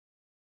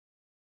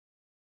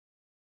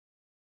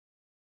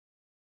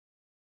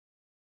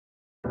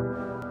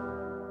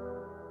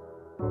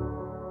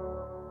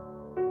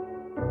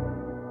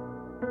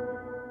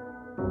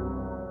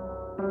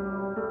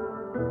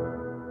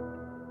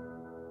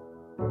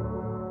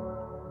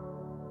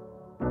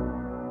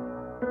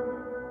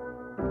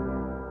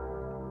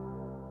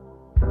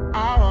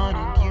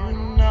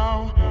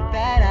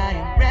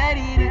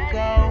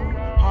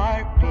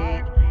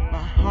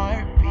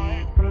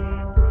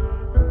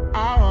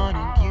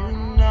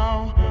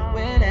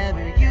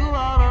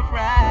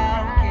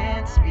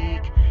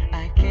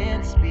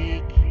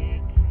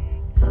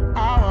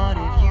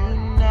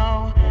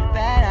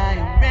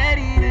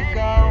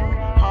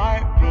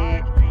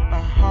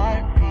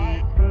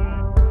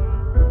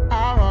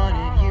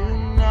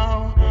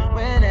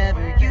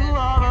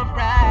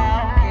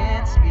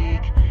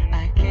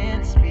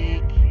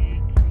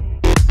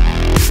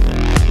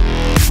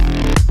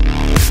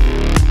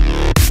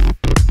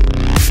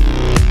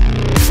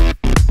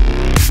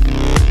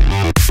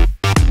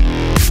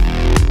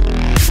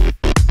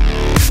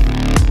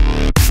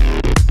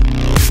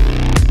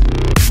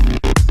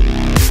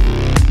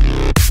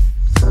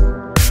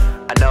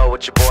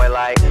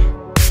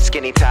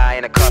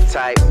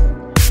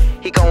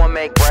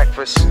make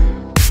breakfast,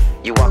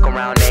 you walk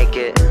around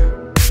naked.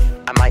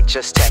 I might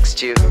just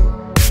text you,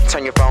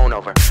 turn your phone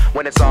over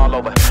when it's all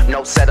over.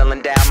 No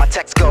settling down, my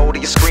texts go to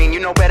your screen.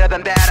 You know better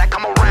than that, I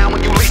come around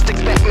when you least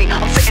expect me.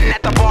 I'm sitting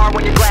at the bar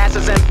when your glass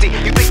is empty.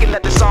 You thinking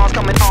that the song's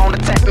coming on to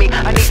tempt me.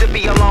 I need to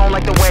be alone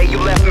like the way you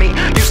left me.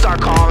 You start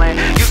calling,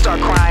 you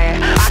start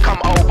crying. I come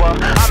over,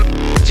 I'm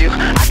you.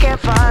 I can't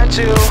find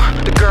you,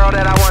 the girl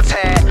that I once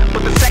had.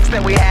 But the sex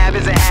that we have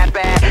isn't half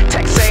bad.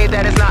 Text say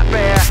that it's not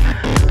fair.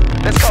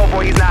 That's cold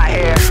boy, he's not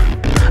here.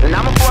 And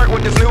I'ma flirt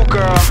with this new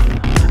girl,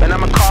 and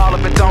I'ma call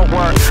if it don't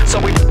work. So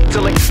we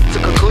till it to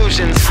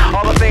conclusions.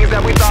 All the things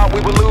that we thought we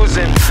were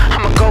losing.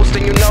 I'm a ghost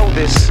and you know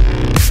this.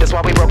 That's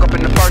why we broke up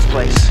in the first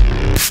place.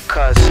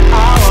 Cause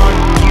I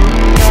want you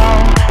to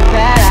know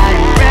that I'm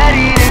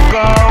ready to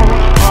go.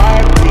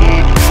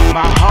 Heartbeat,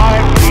 my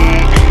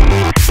heartbeat.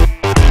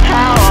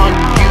 I want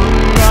you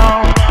to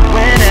know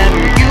whenever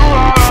you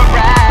are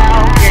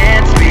around.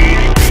 Can't speak,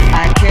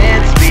 I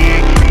can't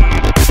speak.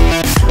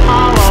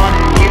 I want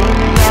you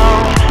to know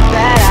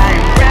that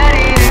I'm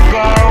ready to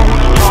go.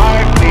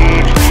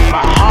 Heartbeat,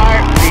 my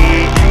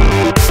heartbeat.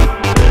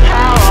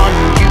 I want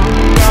you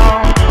to know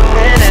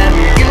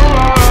whenever you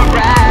are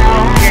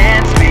around.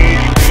 Can't speak,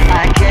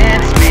 I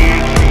can't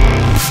speak.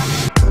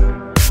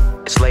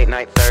 it's late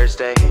night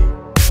Thursday.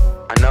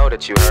 I know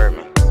that you heard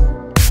me,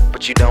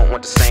 but you don't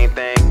want the same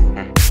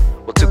thing.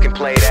 Well, two can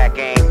play that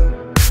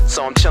game.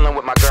 So I'm chilling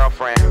with my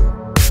girlfriend,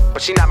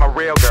 but she not my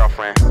real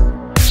girlfriend.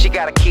 She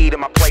got a key to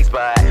my place,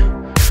 but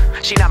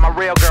she not my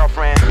real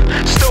girlfriend.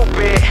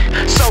 Stupid,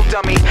 so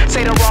dummy.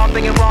 Say the wrong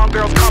thing and wrong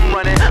girls come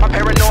running. I'm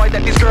paranoid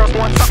that these girls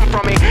want something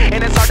from me,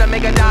 and it's hard to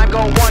make a dime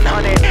go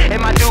 100.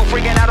 And my dude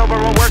freaking out over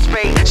her worst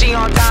fate. She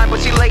on time, but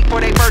she late for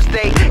their first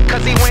date.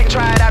 Cause he went and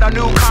tried out a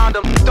new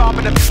condom.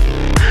 Stomping the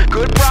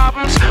good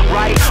problems,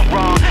 right,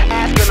 wrong.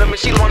 Asking them if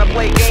she wanna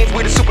play games.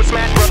 We the Super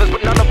Smash Brothers,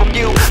 but none of them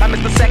you. I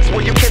miss the sex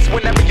where you kiss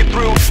whenever you're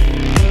through.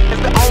 It's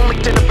the only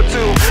dinner for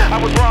two.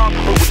 I was wrong,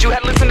 but would you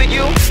have listened to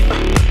you?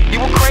 You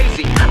were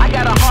crazy. I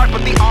got a heart,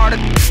 but the art is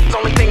the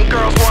only thing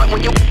girls want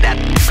when you that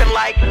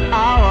like.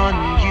 I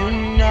want you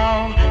to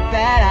know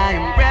that I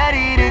am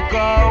ready to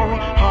go.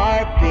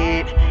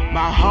 Heartbeat,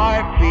 my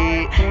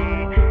heartbeat.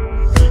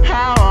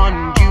 I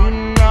want you